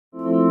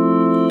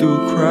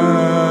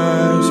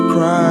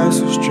Christ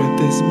who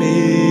strengthens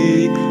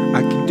me.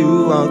 I can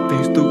do all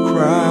things through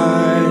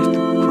Christ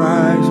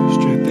who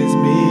strengthens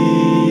me,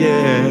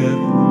 yeah.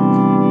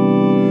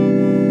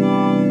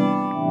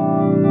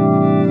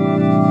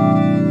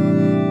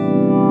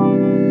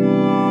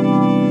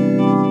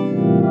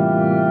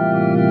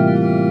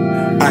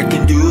 I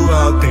can do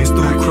all things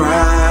through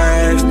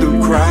Christ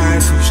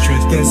who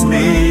strengthens me.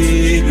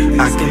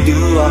 I can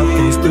do all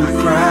things through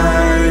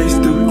Christ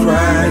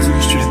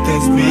who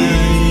strengthens me,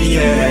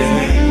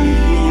 yeah.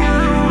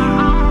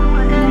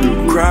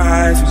 Through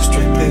Christ who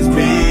strengthens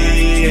me,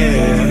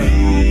 yeah.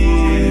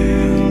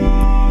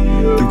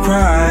 Through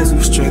Christ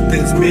who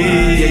strengthens me,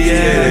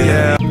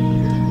 yeah.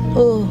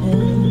 Oh.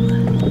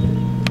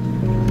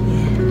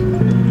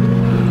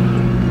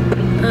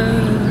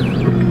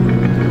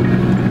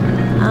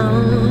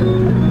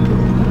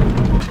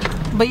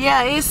 But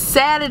yeah, it's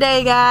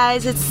Saturday,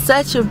 guys. It's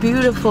such a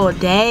beautiful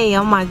day.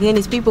 Oh my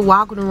goodness, people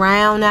walking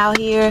around out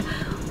here.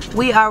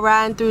 We are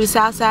riding through the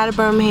south side of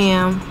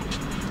Birmingham.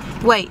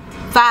 Wait,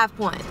 5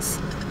 points.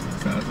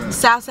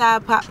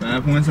 Southside pop.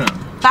 5 points out.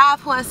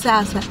 5 points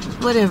southside.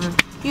 Whatever.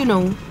 You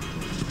know,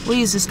 we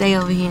used to stay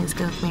over here and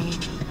stuff, man.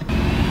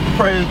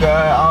 Praise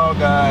God, all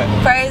God.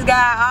 Praise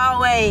God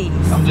always.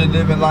 I'm just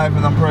living life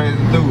and I'm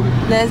praising through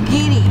it. Let's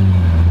get it.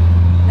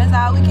 That's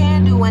all we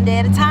can do, one day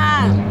at a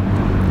time.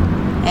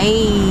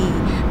 Hey,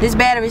 this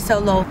battery's so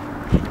low.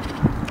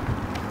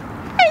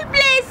 Hey,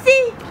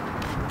 Blessy.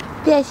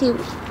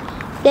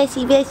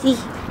 Blessy.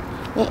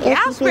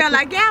 Y'all smell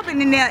like y'all been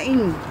in there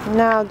eating.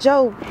 No,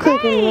 Joe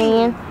cooking,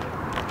 man.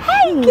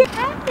 Hey,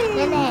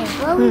 Nene,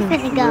 where we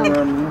finna go?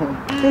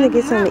 Finna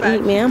get something to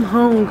eat, man. I'm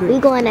hungry. We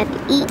going out to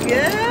eat.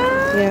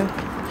 Yeah.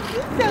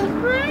 You so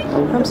great.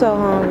 I'm so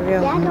hungry,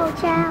 Y'all yo. go,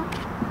 child.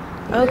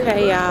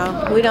 Okay,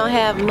 y'all. We don't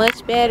have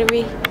much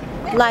battery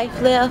life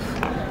left,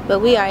 but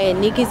we are at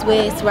Niki'S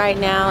West right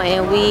now,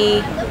 and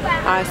we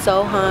are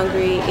so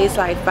hungry. It's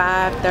like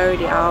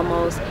 5:30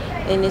 almost,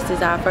 and this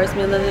is our first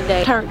meal of the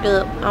day. Turned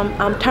up.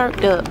 I'm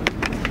turned up.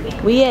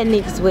 We at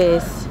Niki'S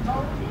West.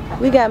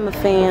 We got my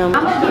fam.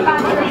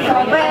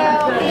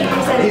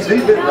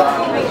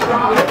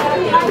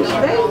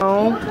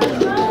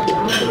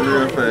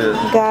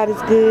 God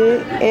is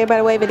good.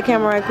 Everybody wave at the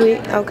camera right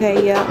quick.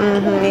 Okay, yeah.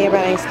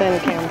 Everybody ain't studying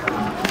the camera.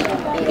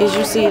 As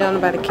you see, don't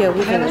nobody care.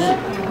 We finna eat.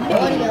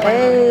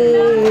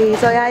 Hey,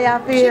 so how y'all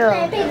feel?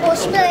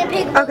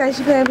 Okay,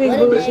 she playing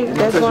peekaboo.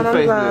 That's one on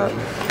the vlog.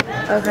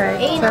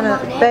 Okay, turn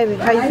up. Baby,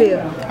 how you feel?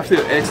 I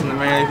feel excellent,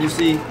 man. If you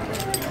see,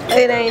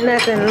 it ain't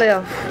nothing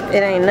left.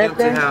 It ain't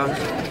nothing.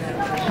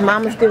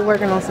 Mama's still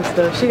working on some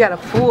stuff. She got a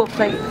full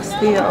plate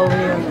still over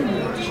here.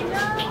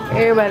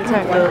 Everybody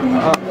turned up.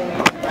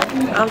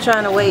 I'm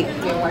trying to wait,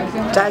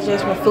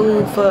 digest my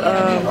food for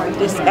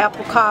this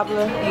apple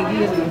cobbler.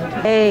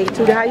 Hey,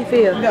 Tuda, how you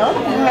feel? Hey,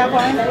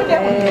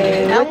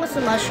 I want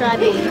some more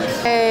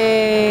strawberries.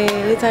 hey,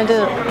 we turned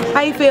up.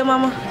 How you feel,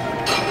 Mama?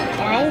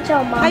 I ain't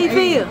your mom. How you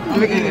feel?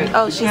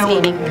 Oh, she's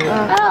eating.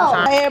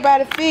 How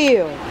everybody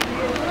feel?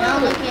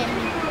 Don't look at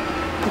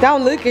me.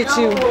 Don't look at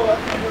you.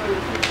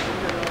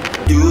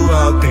 do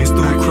all things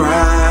through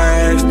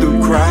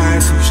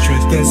Christ who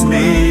strengthens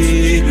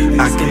me.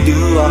 I can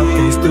do all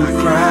things through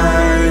Christ